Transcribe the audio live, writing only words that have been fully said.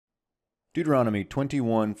Deuteronomy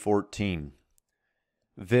 21:14.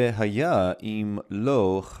 Vehaya im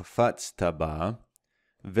lo chfatzta ba,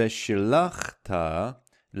 veshilachta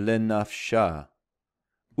lenafsha,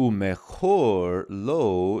 umechor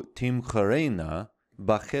lo timcharena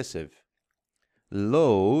bachesev,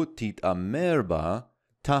 lo titamer ba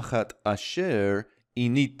tachat asher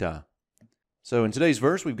inita. So in today's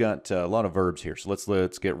verse, we've got a lot of verbs here. So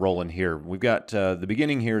let's get rolling here. We've got the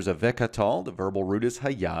beginning here is a vekatal. The verbal root is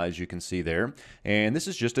haya, as you can see there. And this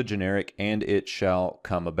is just a generic, and it shall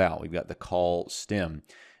come about. We've got the call stem.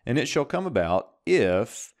 And it shall come about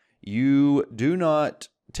if you do not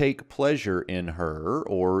take pleasure in her,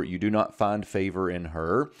 or you do not find favor in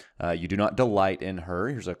her, you do not delight in her.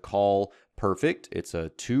 Here's a call perfect. It's a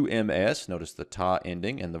 2ms. Notice the ta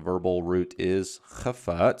ending, and the verbal root is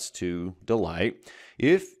chafatz, to delight.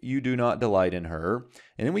 If you do not delight in her,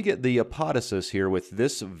 and then we get the apodosis here with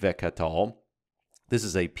this vekatal. This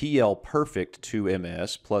is a PL perfect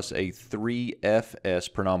 2ms plus a 3fs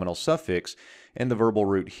pronominal suffix, and the verbal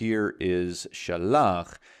root here is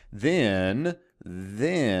shalach. Then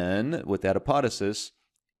with that apodosis,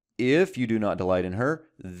 if you do not delight in her,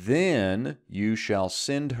 then you shall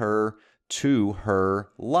send her to her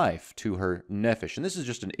life, to her nephesh. And this is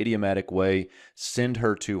just an idiomatic way, send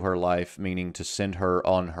her to her life, meaning to send her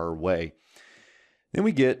on her way. Then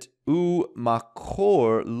we get u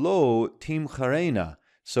makor lo timcharena.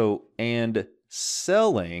 So, and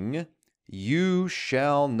selling, you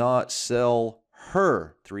shall not sell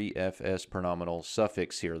her. 3fs pronominal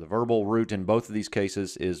suffix here. The verbal root in both of these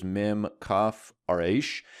cases is mem kaf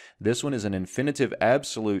resh. This one is an infinitive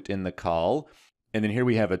absolute in the call. And then here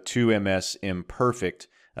we have a 2ms imperfect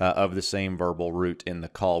of the same verbal root in the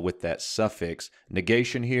call with that suffix.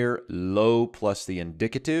 Negation here, lo plus the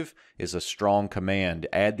indicative, is a strong command.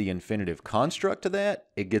 Add the infinitive construct to that,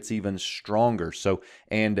 it gets even stronger. So,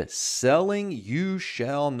 and selling, you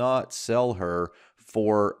shall not sell her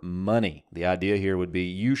for money. The idea here would be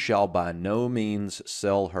you shall by no means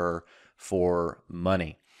sell her for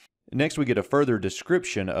money. Next, we get a further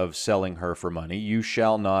description of selling her for money. You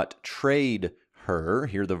shall not trade her.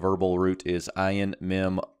 Here the verbal root is ayin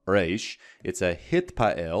mem resh. It's a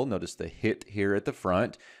hitpael. Notice the hit here at the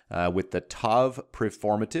front. With the tav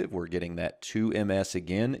preformative, we're getting that 2ms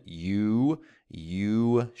again. You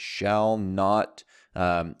shall not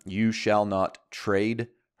trade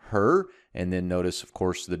her. And then notice, of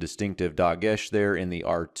course, the distinctive dagesh there in the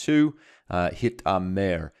R2. Hit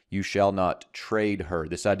amer. You shall not trade her.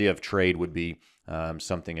 This idea of trade would be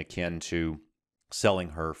something akin to selling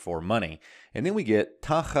her for money. And then we get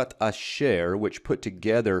tachat asher, which put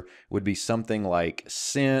together would be something like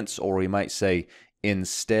since, or we might say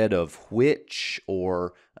instead of which,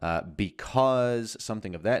 or because,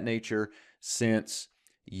 something of that nature. Since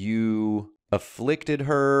you afflicted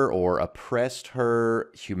her or oppressed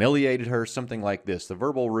her, humiliated her, something like this. The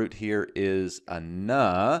verbal root here is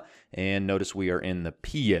ana, and notice we are in the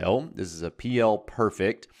PL. This is a PL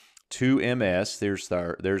perfect, 2ms. There's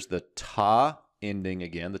the ta ending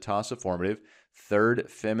again, the ta formative, third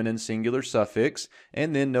feminine singular suffix,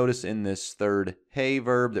 and then notice in this third hey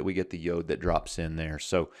verb that we get the yod that drops in there.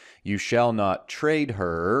 So you shall not trade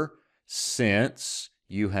her since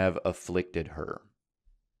you have afflicted her.